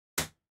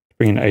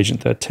 Bring in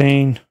Agent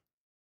 13.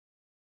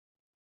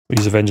 We'll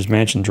use Avengers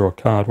Mansion, draw a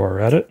card while we're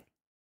at it.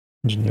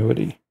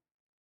 Ingenuity.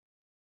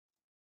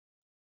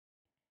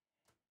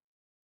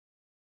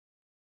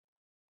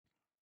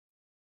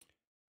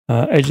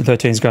 Agent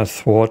 13 is going to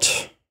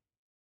thwart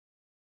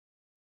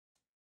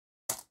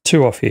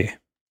 2 off here.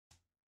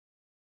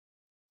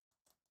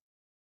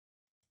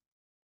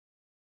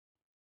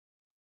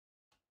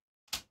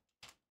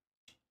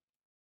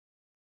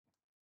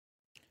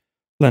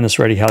 Lennis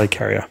ready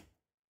helicarrier.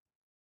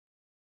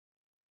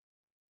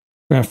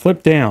 We're going to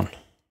flip down.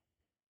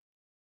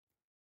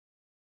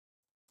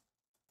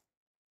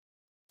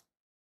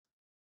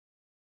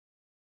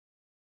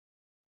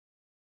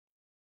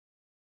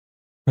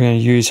 We're going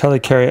to use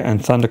helicarrier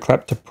and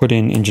thunderclap to put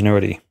in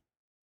ingenuity.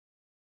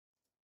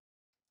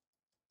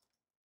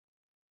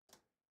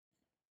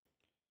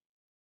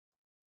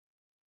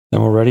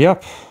 Then we're ready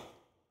up.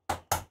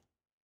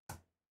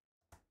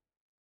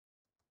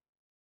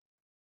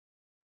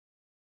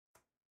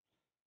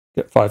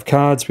 Get 5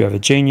 cards. We have a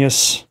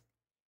Genius,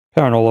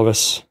 Power in All of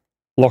Us,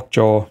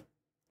 Lockjaw,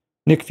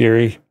 Nick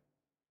Fury,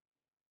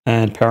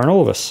 and Power in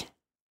All of Us.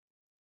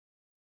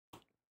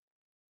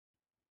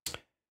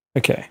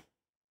 Okay.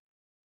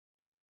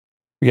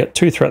 We get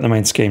 2 throughout the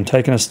main scheme,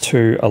 taking us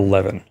to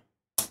 11.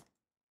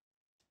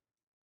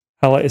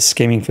 Hela is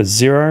scheming for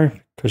 0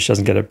 because she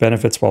doesn't get her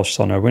benefits while she's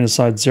on her winner's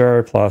side.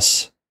 0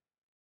 plus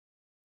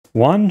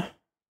 1,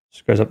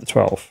 so goes up to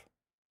 12.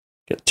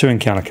 Get 2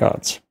 encounter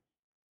cards.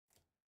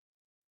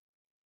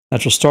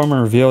 Natural Storm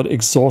and revealed,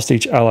 exhaust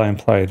each ally in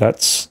play.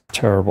 That's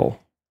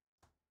terrible.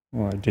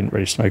 Well, I didn't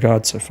register my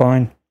cards, so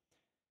fine.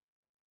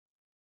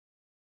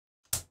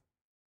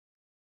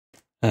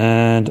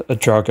 And a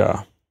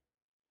Dragar.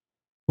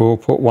 We'll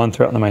put 1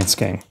 throughout the main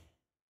scheme.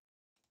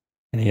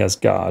 And he has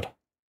guard.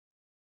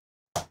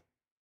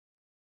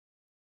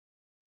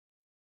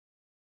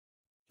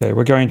 Okay,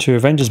 we're going to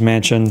Avengers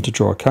Mansion to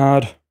draw a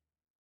card.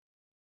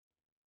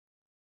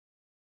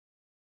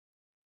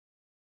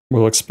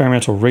 We'll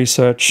experimental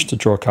research to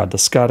draw a card,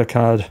 discard a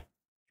card.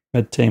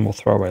 Med team will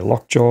throw away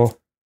Lockjaw.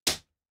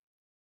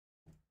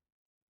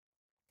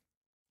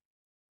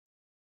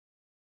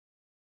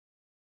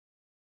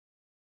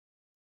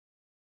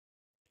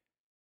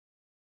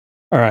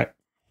 All right.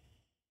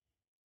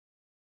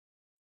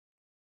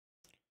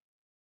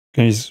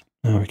 Can use?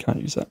 No, we can't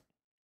use that.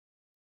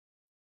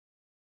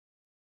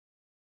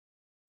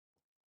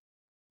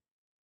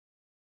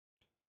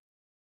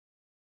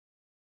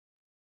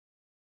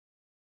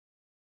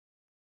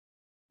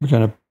 We're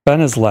going to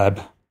Banner's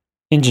Lab,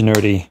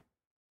 Ingenuity,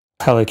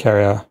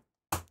 Helicarrier,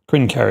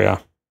 Quinn Carrier.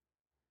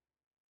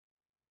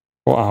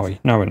 Or are we?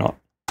 No, we're not.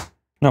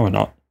 No, we're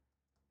not.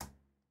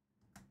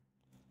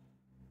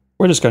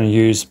 We're just going to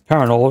use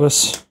Power in All of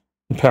Us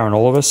and Power in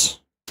All of Us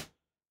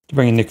to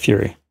bring in Nick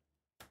Fury.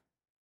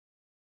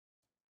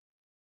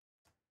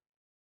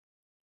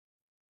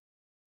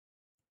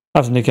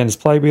 After Nick ends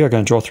play, we are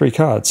going to draw 3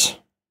 cards.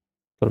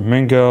 Got a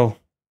Moon Girl,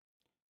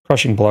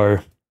 Crushing Blow,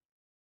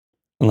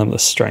 and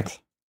Limitless Strength.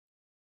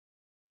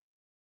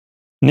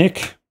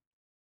 Nick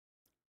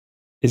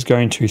is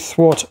going to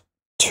thwart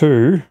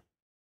 2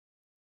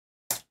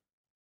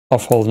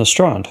 off Holden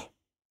Strand.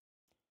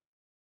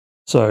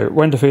 So,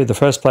 when defeated, the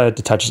first player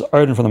detaches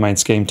Odin from the main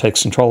scheme,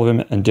 takes control of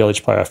him, and deal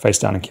each player a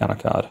face-down encounter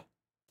card.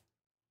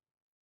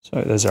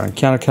 So, there's our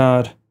encounter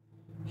card.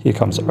 Here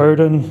comes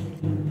Odin.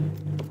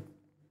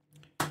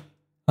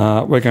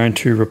 We're going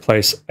to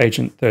replace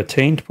Agent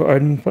 13 to put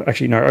Odin.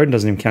 Actually, no, Odin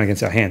doesn't even count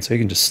against our hand, so he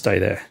can just stay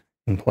there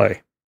and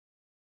play.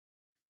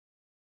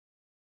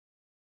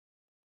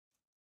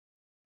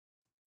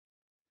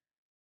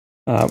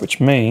 Which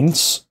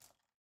means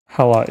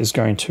Hela is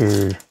going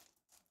to...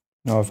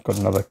 No, I've got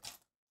another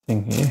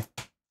thing here.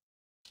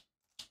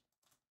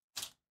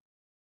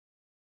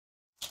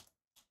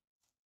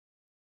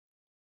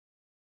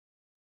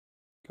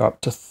 Go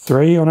up to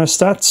 3 on her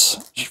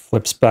stats. She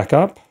flips back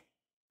up.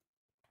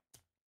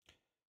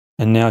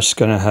 And now she's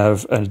going to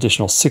have an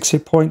additional 6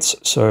 hit points,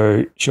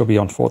 so she'll be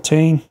on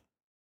 14.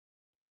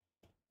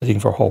 Looking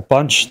for a whole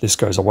bunch. This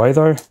goes away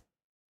though.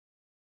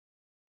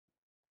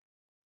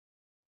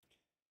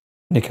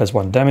 Nick has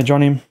 1 damage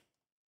on him.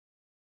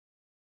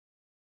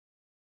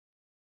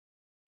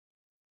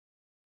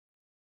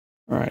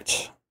 All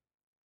right.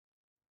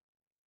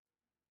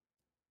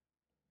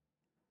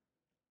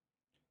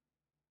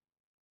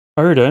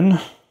 Odin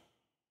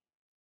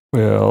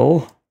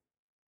will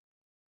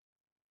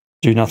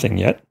do nothing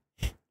yet.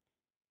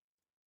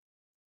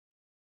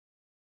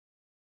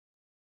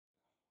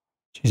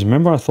 Jeez,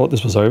 remember I thought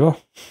this was over?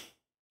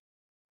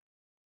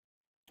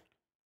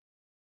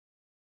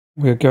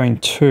 We're going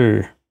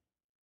to...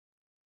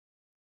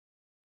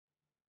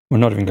 We're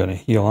not even going to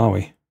heal, are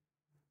we?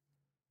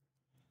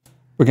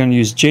 We're going to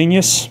use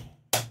Genius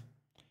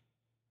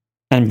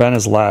and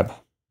Banner's Lab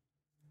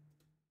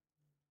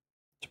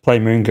to play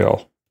Moon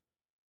Girl.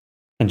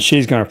 And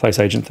she's going to replace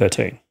Agent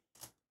 13.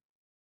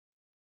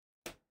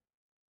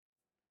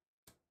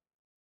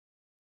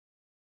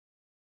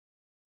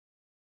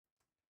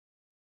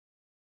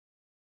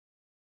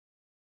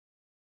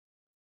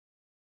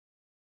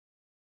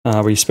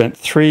 We spent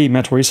 3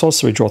 mental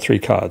resources, so we draw 3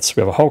 cards.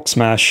 We have a Hulk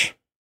Smash,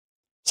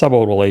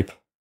 Suborbital Leap,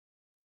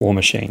 War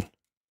Machine.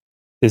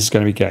 This is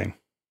going to be game.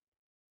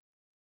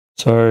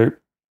 So,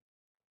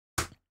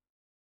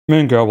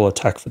 Moon Girl will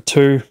attack for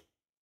 2.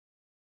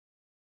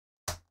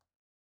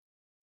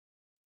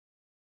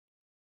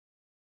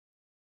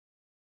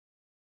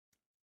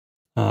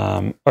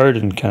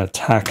 Odin can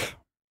attack.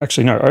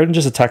 Actually, no, Odin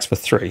just attacks for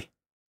 3.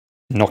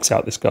 Knocks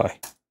out this guy.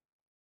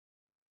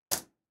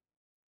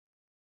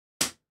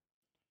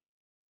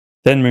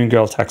 Then Moon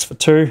Girl attacks for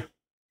 2.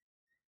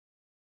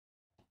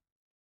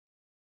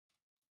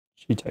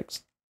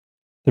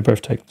 They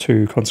both take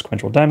 2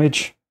 consequential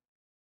damage.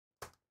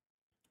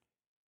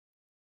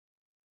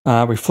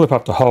 We flip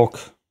up to Hulk.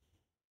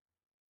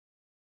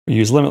 We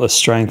use Limitless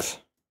Strength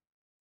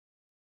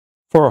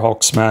for a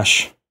Hulk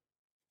Smash,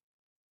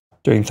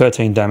 doing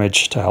 13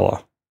 damage to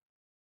Hela.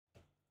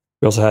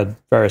 We also had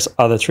various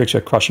other tricks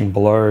like Crushing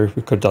Blow.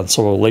 We could have done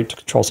Suborbital Leap to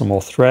control some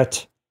more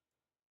threat.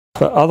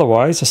 But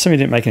otherwise, assuming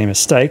we didn't make any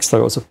mistakes, though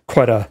it was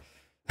quite a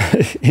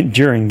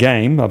enduring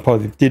game, I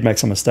probably did make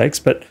some mistakes,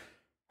 but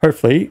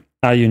hopefully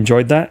you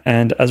enjoyed that.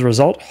 And as a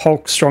result,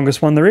 Hulk's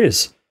strongest one there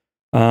is.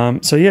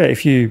 So yeah,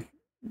 if you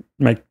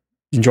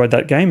enjoyed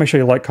that game, make sure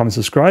you like, comment,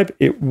 subscribe.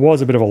 It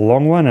was a bit of a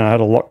long one, and I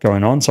had a lot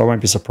going on, so I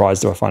won't be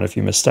surprised if I find a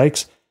few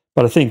mistakes.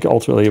 But I think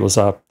ultimately it was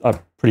a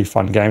pretty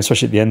fun game,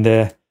 especially at the end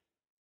there,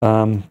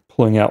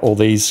 pulling out all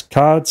these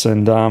cards.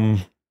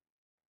 And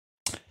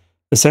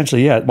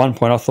essentially, yeah, at one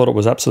point I thought it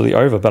was absolutely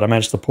over, but I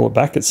managed to pull it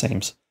back, it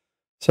seems.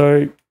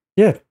 So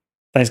yeah,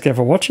 thanks again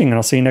for watching, and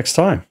I'll see you next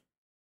time.